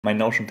My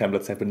Notion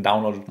templates have been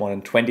downloaded more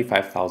than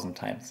 25,000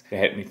 times. They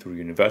helped me through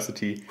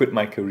university, quit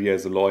my career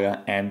as a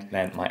lawyer, and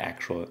land my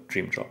actual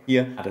dream job.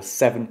 Here are the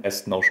 7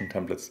 best Notion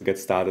templates to get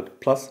started,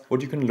 plus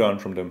what you can learn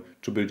from them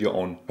to build your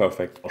own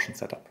perfect Notion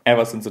setup.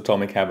 Ever since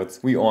Atomic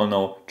Habits, we all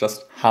know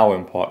just how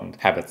important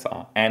habits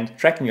are. And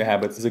tracking your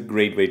habits is a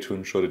great way to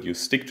ensure that you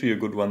stick to your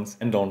good ones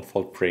and don't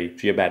fall prey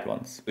to your bad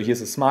ones. So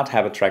here's a smart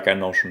habit tracker in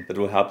Notion that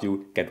will help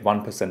you get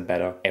 1%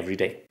 better every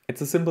day.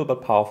 It's a simple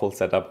but powerful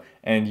setup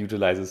and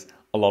utilizes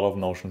a lot of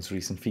Notion's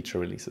recent feature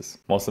releases.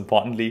 Most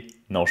importantly,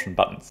 Notion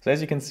buttons. So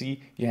as you can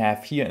see, you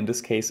have here in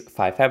this case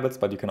 5 habits,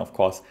 but you can of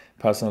course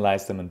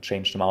personalize them and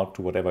change them out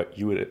to whatever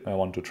you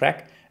want to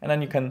track. And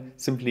then you can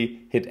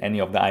simply hit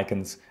any of the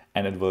icons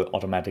and it will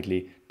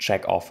automatically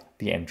check off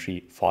the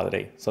entry for the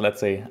day. So let's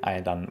say I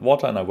had done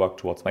water and I work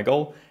towards my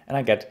goal and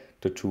I get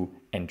the 2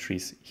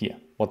 entries here.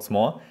 What's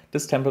more,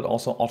 this template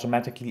also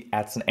automatically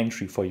adds an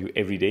entry for you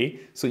every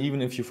day. So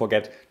even if you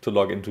forget to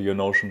log into your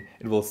Notion,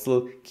 it will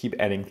still keep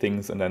adding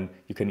things, and then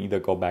you can either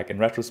go back in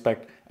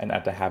retrospect and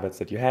add the habits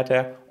that you had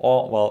there,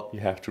 or well,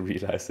 you have to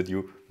realize that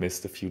you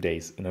missed a few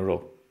days in a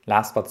row.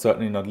 Last but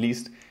certainly not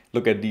least,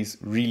 look at these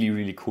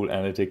really cool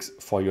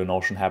analytics for your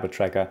Notion habit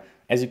tracker.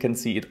 As you can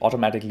see, it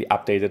automatically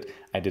updated.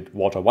 I did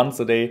water once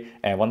a day,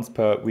 once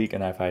per week,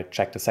 and if I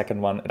check the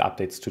second one, it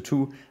updates to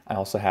 2. I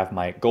also have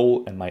my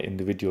goal and my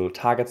individual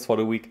targets for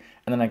the week,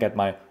 and then I get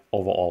my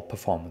overall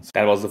performance.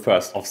 That was the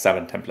first of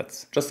 7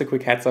 templates. Just a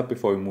quick heads up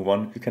before we move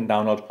on, you can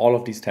download all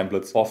of these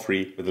templates for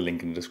free with a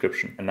link in the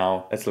description. And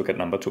now let's look at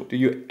number 2. Do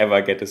you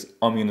ever get this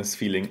ominous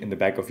feeling in the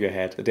back of your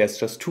head that there's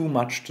just too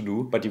much to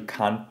do, but you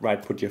can't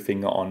put your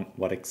finger on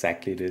what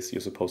exactly it is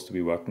you're supposed to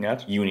be working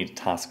at? You need a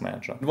task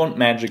manager. It won't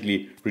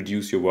magically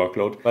reduce your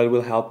workload, but it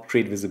will help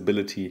create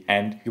visibility,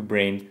 and your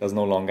brain does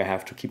no longer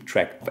have to keep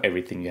track of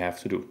everything you have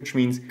to do, which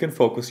means you can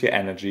focus your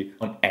energy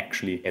on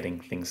actually getting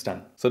things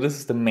done. So this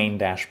is the main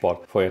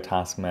dashboard for your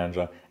task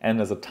manager, and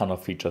there's a ton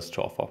of features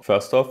to offer.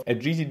 First off, a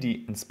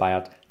GTD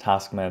inspired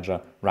task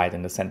manager right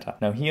in the center.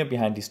 Now here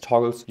behind these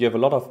toggles, you have a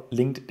lot of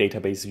linked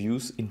database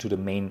views into the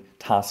main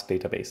task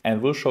database,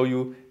 and we'll show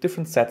you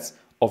different sets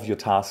of your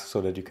tasks so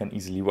that you can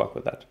easily work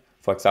with that.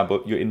 For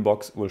example, your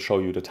inbox will show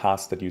you the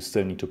tasks that you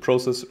still need to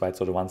process,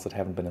 so the ones that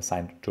haven't been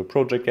assigned to a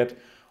project yet.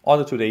 Or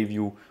the today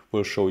view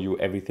will show you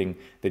everything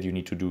that you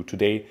need to do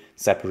today,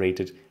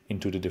 separated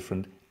into the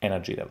different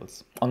energy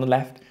levels. On the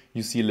left,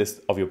 you see a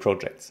list of your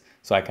projects.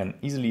 So I can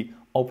easily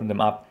open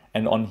them up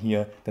and on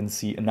here then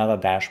see another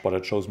dashboard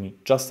that shows me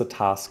just the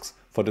tasks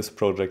for this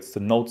project, the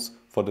notes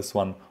for this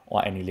one,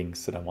 or any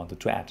links that I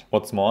wanted to add.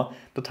 What's more,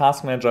 the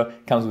task manager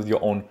comes with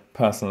your own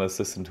personal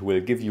assistant who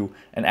will give you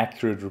an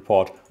accurate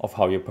report of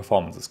how your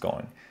performance is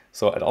going.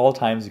 So at all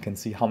times you can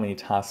see how many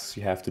tasks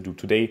you have to do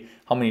today,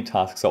 how many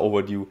tasks are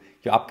overdue,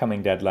 your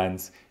upcoming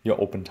deadlines, your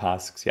open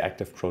tasks, your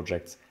active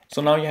projects.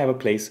 So now you have a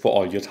place for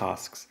all your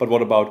tasks. But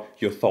what about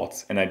your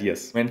thoughts and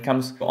ideas? When it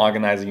comes to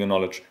organizing your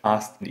knowledge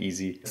fast and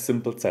easy, a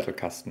simple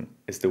Zettelkasten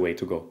is the way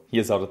to go.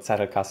 Here's how the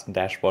Zettelkasten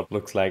dashboard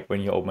looks like when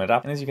you open it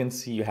up. And as you can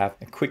see, you have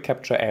a quick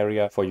capture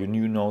area for your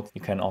new notes. You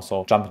can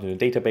also jump into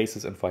the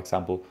databases and, for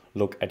example,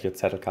 look at your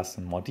Zettelkasten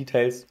in more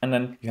details. And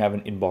then you have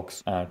an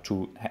inbox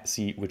to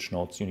see which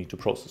notes you need to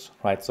process,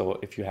 So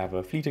if you have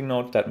a fleeting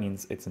note, that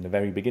means it's in the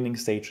very beginning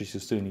stages. You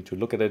still need to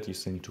look at it. You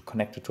still need to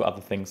connect it to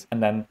other things.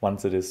 And then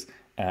once it is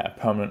a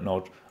permanent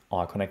node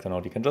or a connector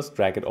node, you can just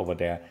drag it over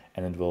there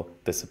and it will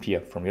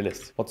disappear from your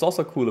list. What's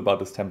also cool about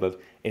this template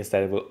is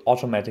that it will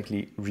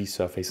automatically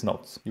resurface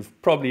notes.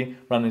 You've probably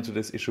run into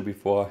this issue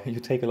before. You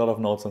take a lot of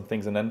notes on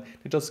things and then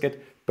they just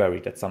get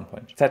buried at some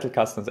point.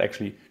 Zettelkasten is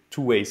actually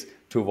 2 ways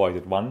to avoid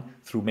it. One,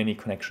 through many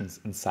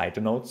connections inside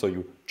the node, so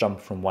you jump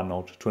from one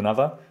node to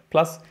another.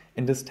 Plus,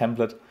 in this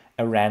template,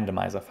 a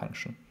randomizer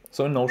function.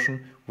 So in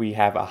Notion, we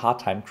have a hard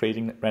time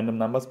creating random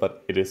numbers,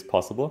 but it is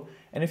possible.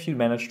 And if you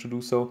manage to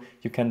do so,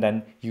 you can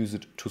then use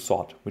it to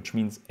sort, which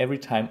means every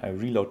time I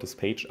reload this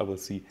page, I will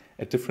see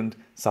a different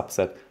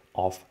subset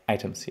of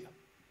items here.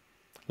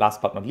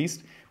 Last but not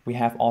least, we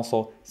have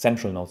also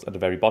central nodes at the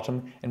very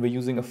bottom, and we're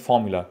using a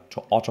formula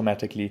to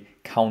automatically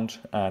count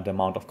the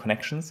amount of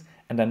connections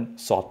and then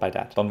sort by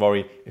that. Don't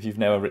worry if you've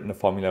never written a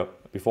formula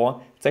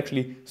before. It's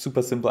actually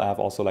super simple. I have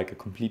also a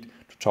complete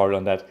tutorial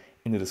on that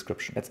in the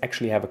description. Let's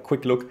actually have a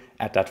quick look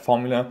at that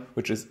formula,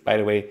 which is, by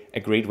the way, a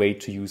great way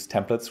to use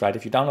templates,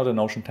 If you download a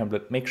Notion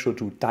template, make sure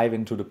to dive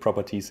into the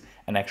properties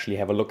and actually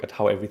have a look at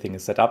how everything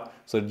is set up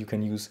so that you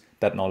can use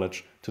that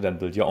knowledge to then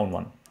build your own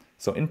one.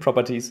 So in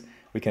properties,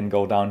 we can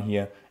go down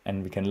here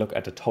and we can look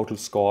at the total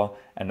score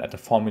and at the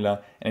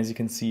formula. And as you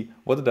can see,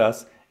 what it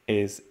does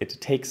is it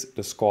takes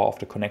the score of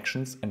the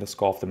connections and the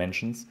score of the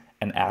mentions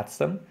and adds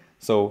them.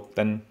 So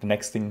then the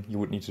next thing you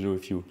would need to do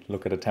if you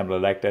look at a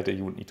template like that,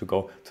 you would need to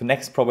go to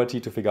next property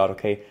to figure out,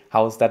 okay,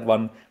 how is that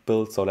one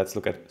built? So let's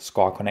look at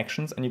score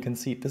connections, and you can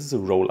see this is a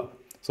roll-up.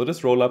 So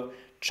this roll-up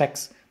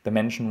checks the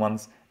mention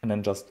ones and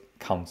then just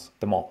counts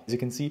them all. As you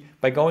can see,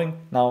 by going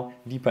now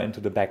deeper into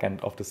the back end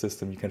of the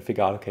system, you can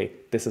figure out, okay,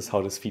 this is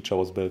how this feature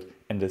was built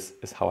and this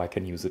is how I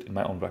can use it in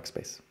my own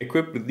workspace.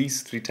 Equipped with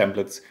these 3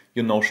 templates,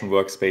 your Notion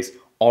workspace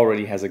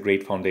already has a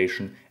great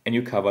foundation and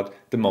you covered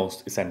the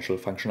most essential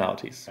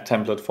functionalities. A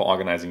template for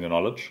organizing your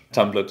knowledge, a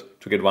template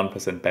to get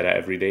 1% better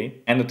every day,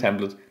 and a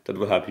template that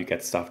will help you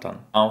get stuff done.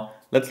 Now,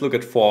 let's look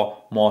at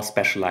 4 more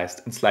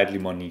specialized and slightly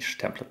more niche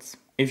templates.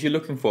 If you're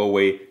looking for a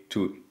way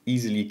to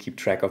easily keep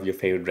track of your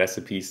favorite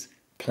recipes,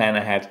 plan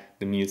ahead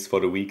the meals for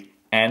the week,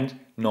 and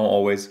know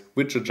always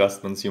which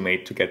adjustments you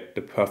made to get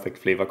the perfect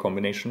flavor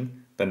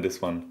combination, then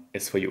this one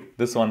is for you.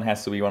 This one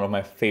has to be one of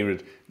my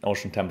favorite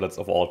Notion templates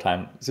of all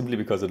time, simply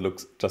because it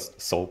looks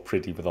just so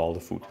pretty with all the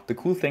food. The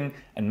cool thing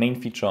and main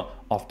feature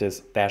of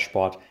this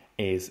dashboard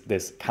is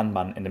this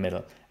Kanban in the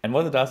middle. And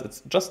what it does,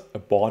 it's just a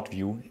board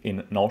view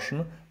in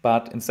Notion,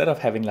 but instead of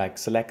having like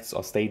selects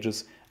or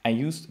stages, I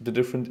used the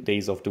different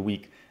days of the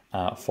week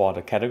for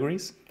the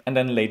categories and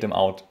then laid them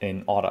out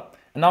in order.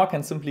 And now I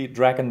can simply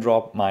drag and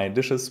drop my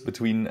dishes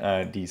between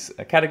these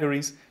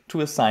categories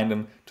to assign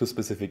them to a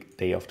specific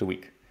day of the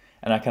week.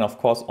 And I can of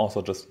course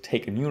also just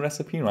take a new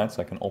recipe, right?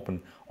 So I can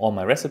open all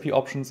my recipe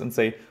options and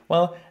say,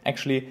 well,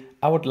 actually,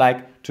 I would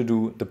like to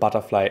do the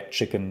butterfly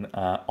chicken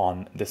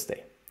on this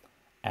day.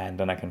 And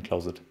then I can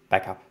close it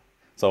back up.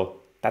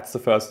 So that's the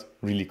first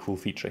really cool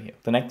feature here.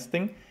 The next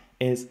thing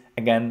is,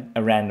 again,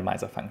 a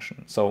randomizer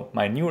function. So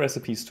my new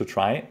recipes to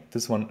try,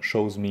 this one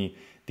shows me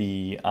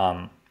the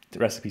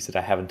recipes that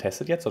I haven't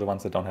tested yet, so the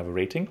ones that don't have a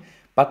rating.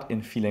 But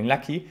in Feeling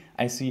Lucky,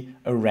 I see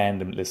a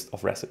random list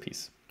of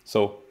recipes.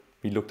 So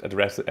we looked at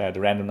the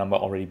random number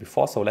already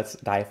before, so let's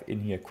dive in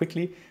here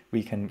quickly.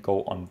 We can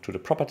go on to the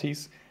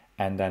properties,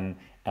 and then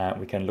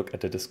we can look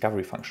at the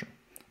discovery function.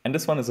 And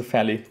this one is a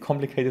fairly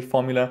complicated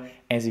formula,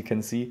 as you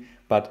can see,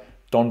 but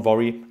don't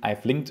worry,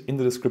 I've linked in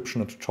the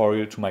description a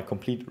tutorial to my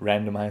complete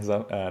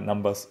randomizer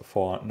numbers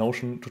for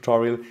Notion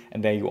tutorial,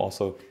 and there you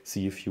also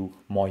see a few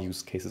more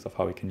use cases of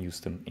how you can use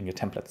them in your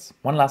templates.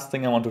 One last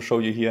thing I want to show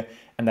you here,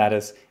 and that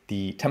is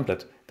the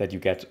template that you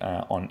get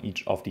on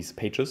each of these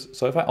pages.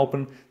 So if I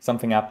open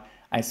something up,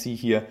 I see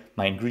here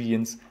my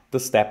ingredients, the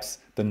steps,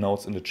 the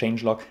notes in the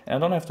changelog, and I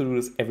don't have to do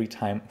this every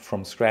time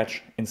from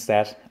scratch.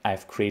 Instead,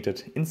 I've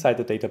created inside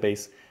the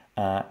database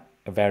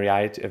a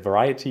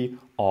variety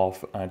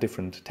of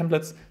different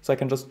templates, so I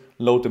can just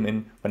load them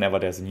in whenever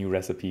there's a new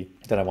recipe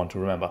that I want to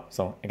remember.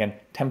 So again,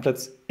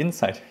 templates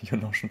inside your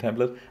Notion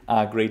template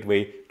are a great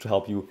way to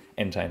help you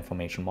enter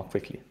information more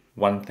quickly.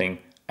 One thing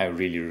I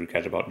really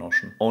regret about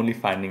Notion, only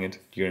finding it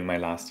during my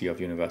last year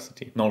of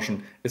university.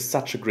 Notion is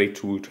such a great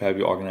tool to help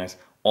you organize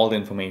all the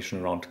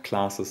information around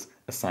classes,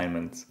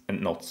 assignments,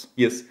 and notes.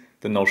 Here's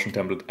the Notion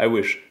template I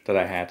wish that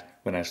I had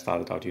when I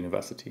started out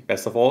university.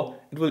 Best of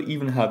all, it will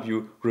even help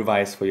you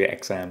revise for your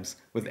exams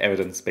with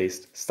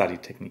evidence-based study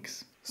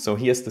techniques. So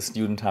here's the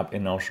Student Hub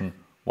in Notion.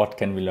 What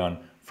can we learn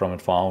from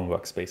it for our own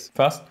workspace?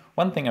 First,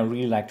 one thing I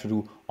really like to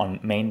do on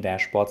main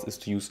dashboards is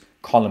to use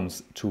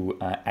columns to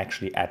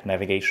actually add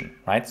navigation,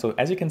 right? So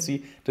as you can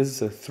see, this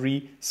is a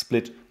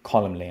 3-split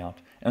column layout.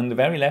 And on the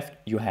very left,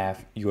 you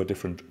have your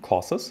different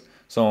courses.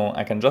 So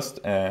I can just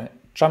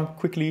jump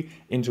quickly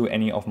into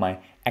any of my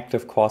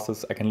active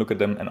courses. I can look at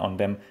them, and on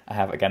them I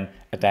have again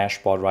a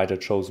dashboard, right,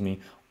 that shows me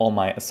all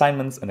my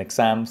assignments and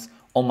exams,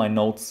 all my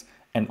notes,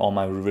 and all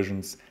my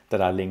revisions that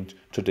are linked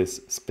to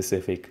this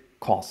specific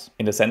course.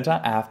 In the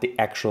center, I have the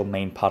actual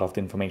main part of the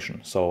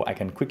information. So I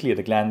can quickly at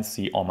a glance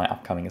see all my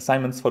upcoming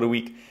assignments for the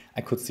week.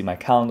 I could see my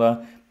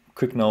calendar,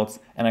 quick notes,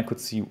 and I could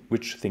see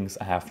which things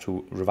I have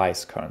to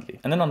revise currently.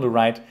 And then on the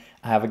right,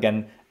 I have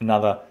again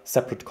another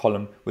separate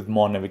column with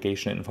more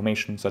navigation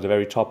information. So at the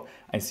very top,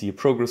 I see a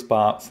progress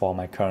bar for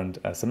my current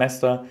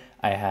semester.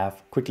 I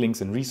have quick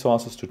links and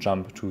resources to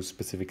jump to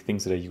specific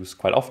things that I use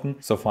quite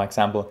often. So for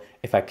example,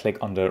 if I click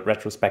on the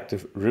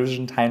retrospective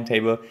revision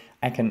timetable,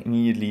 I can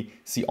immediately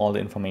see all the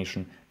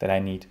information that I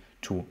need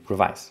to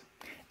revise.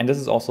 And this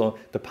is also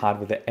the part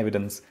with the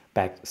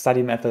evidence-backed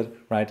study method,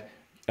 right?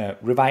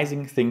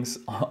 Revising things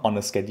on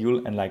a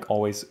schedule and like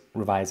always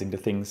revising the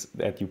things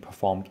that you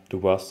performed the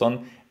worst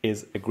on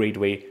is a great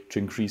way to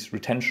increase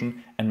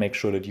retention and make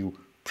sure that you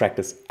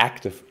practice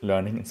active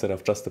learning instead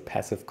of just the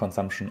passive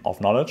consumption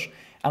of knowledge.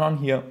 And on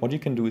here, what you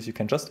can do is you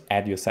can just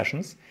add your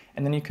sessions,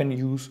 and then you can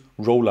use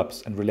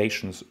roll-ups and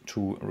relations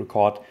to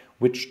record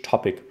which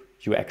topic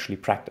you actually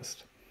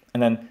practiced.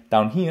 And then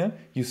down here,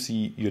 you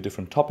see your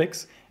different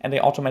topics, and they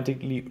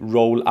automatically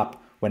roll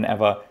up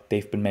whenever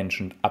they've been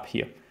mentioned up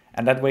here.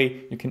 And that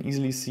way you can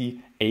easily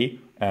see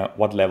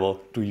what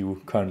level do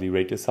you currently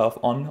rate yourself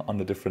on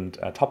the different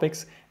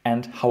topics,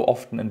 and how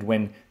often and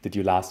when did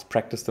you last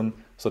practice them,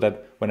 so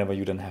that whenever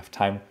you then have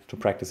time to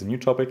practice a new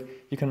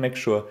topic, you can make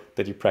sure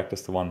that you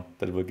practice the one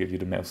that will give you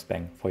the most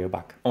bang for your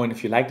buck. Oh, and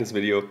if you like this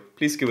video,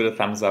 please give it a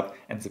thumbs up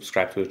and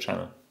subscribe to the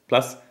channel.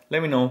 Plus,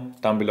 let me know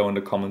down below in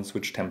the comments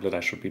which template I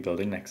should be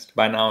building next.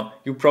 By now,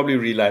 you probably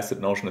realized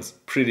that Notion is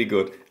pretty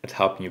good at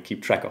helping you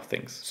keep track of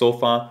things. So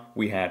far,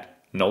 we had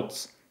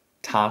notes,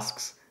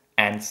 tasks,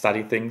 and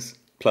study things,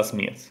 plus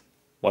meals.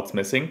 What's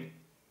missing?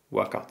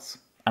 Workouts.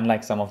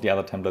 Unlike some of the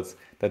other templates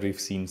that we've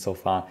seen so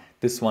far,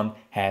 this one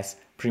has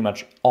pretty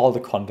much all the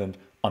content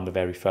on the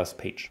very first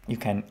page. You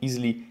can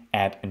easily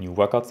add a new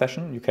workout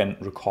session, you can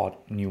record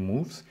new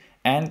moves,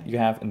 and you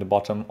have in the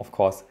bottom, of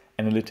course,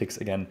 analytics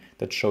again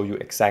that show you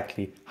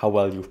exactly how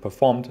well you've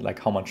performed, like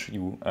how much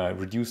you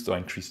reduced or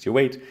increased your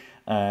weight,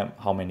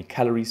 how many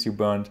calories you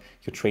burned,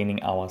 your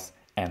training hours,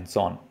 and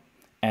so on.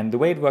 And the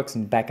way it works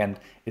in backend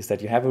is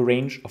that you have a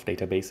range of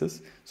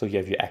databases. So you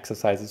have your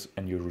exercises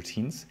and your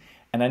routines,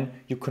 and then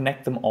you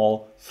connect them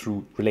all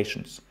through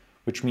relations,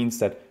 which means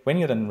that when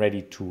you're then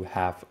ready to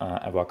have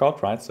a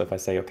workout, right? So if I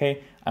say,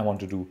 okay, I want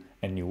to do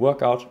a new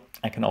workout,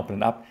 I can open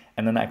it up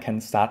and then I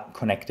can start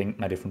connecting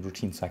my different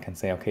routines. So I can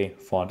say, okay,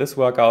 for this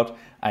workout,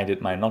 I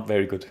did my not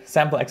very good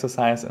sample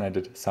exercise and I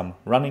did some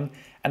running,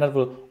 and that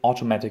will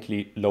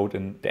automatically load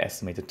in the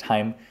estimated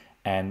time.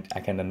 And I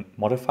can then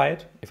modify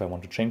it if I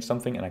want to change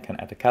something, and I can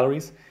add the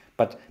calories.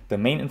 But the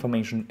main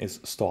information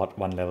is stored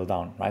one level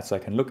down, right? So I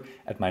can look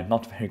at my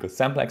not very good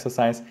sample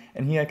exercise,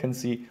 and here I can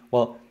see,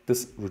 well,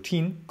 this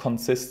routine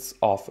consists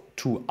of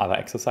 2 other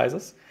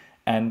exercises.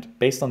 And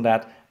based on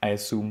that, I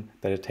assume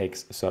that it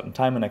takes a certain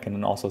time, and I can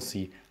then also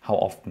see how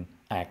often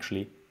I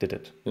actually did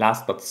it.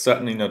 Last but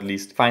certainly not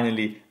least,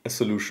 finally, a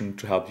solution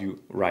to help you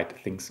write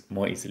things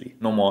more easily.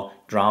 No more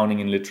drowning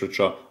in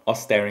literature or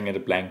staring at a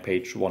blank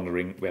page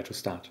wondering where to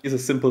start. It's a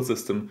simple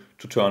system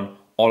to turn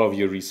all of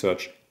your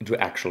research into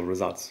actual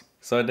results.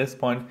 So at this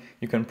point,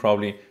 you can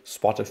probably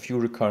spot a few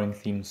recurring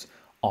themes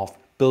of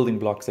building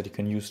blocks that you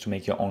can use to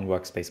make your own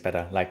workspace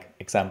better. Like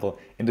example,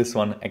 in this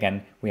one,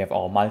 again, we have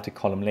our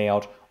multi-column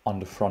layout on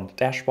the front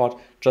dashboard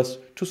just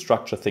to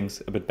structure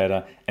things a bit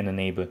better and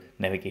enable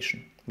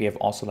navigation. We have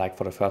also, like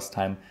for the first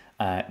time,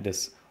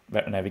 this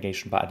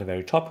navigation bar at the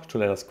very top to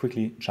let us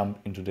quickly jump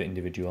into the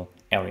individual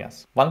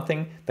areas. One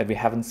thing that we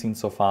haven't seen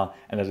so far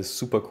and that is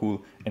super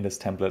cool in this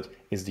template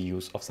is the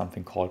use of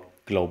something called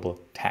global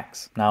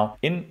tags. Now,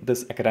 in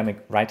this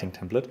academic writing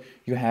template,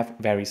 you have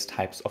various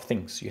types of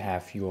things. You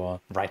have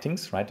your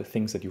writings, right? The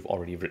things that you've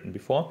already written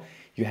before.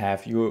 You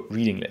have your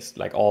reading list,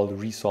 like all the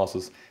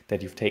resources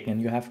that you've taken,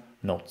 and you have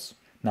notes.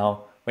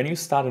 Now, when you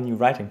start a new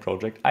writing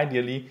project,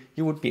 ideally,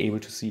 you would be able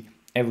to see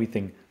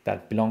everything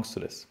that belongs to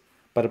this.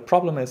 But the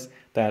problem is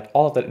that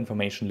all of that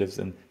information lives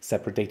in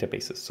separate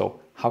databases.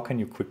 So how can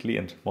you quickly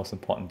and most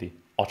importantly,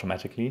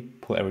 automatically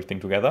pull everything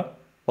together?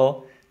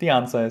 Well, the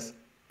answer is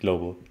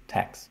global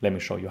tags. Let me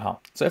show you how.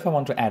 So if I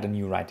want to add a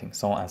new writing,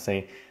 so I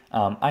say,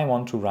 I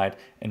want to write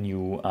a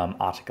new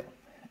article,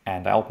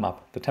 and I open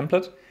up the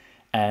template.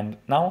 And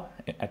now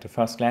at the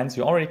first glance,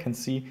 you already can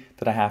see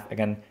that I have,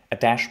 again, a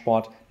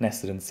dashboard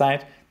nested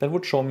inside that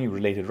would show me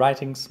related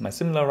writings, my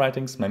similar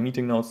writings, my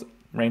meeting notes,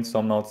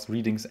 brainstorm notes,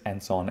 readings,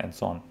 and so on and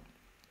so on.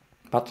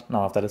 But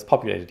none of that is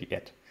populated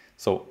yet.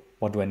 So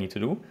what do I need to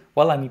do?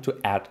 Well, I need to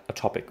add a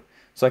topic.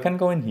 So I can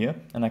go in here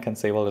and I can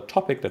say, well, the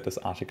topic that this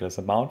article is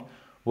about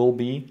will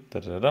be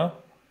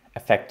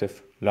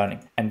effective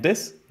learning. And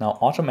this now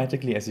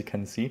automatically, as you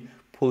can see,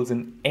 pulls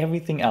in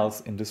everything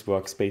else in this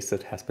workspace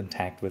that has been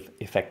tagged with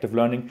effective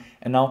learning.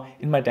 And now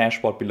in my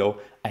dashboard below,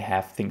 I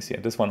have things here.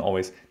 This one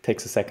always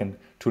takes a second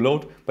to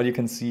load, but you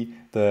can see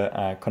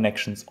the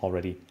connections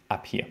already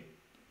up here.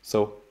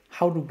 So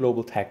how do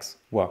global tags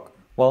work?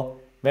 Well,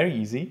 very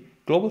easy.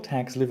 Global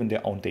tags live in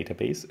their own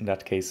database, in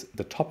that case,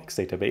 the topics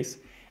database,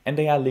 and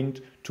they are linked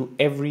to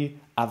every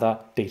other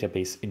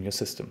database in your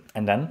system.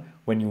 And then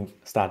when you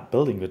start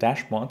building the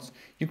dashboards,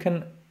 you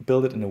can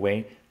build it in a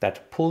way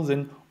that pulls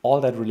in all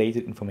that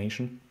related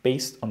information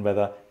based on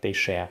whether they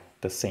share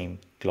the same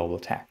global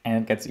tag.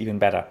 And it gets even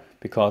better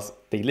because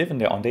they live in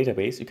their own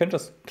database. You can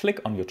just click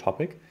on your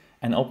topic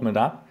and open it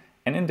up.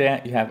 And in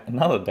there you have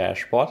another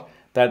dashboard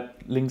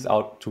that links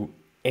out to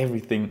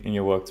everything in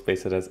your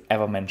workspace that has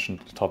ever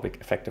mentioned the topic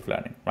effective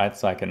learning, right?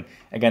 So I can,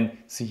 again,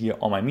 see here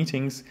all my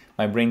meetings,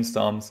 my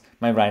brainstorms,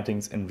 my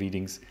writings and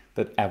readings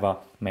that ever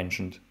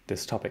mentioned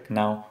this topic.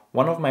 Now,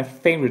 one of my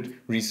favorite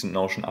recent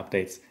Notion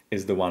updates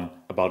is the one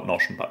about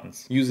Notion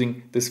buttons.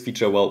 Using this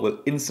feature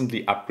will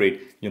instantly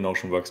upgrade your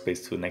Notion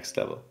workspace to the next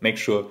level. Make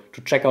sure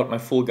to check out my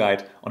full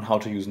guide on how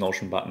to use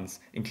Notion buttons,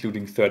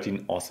 including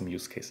 13 awesome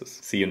use cases.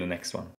 See you in the next one.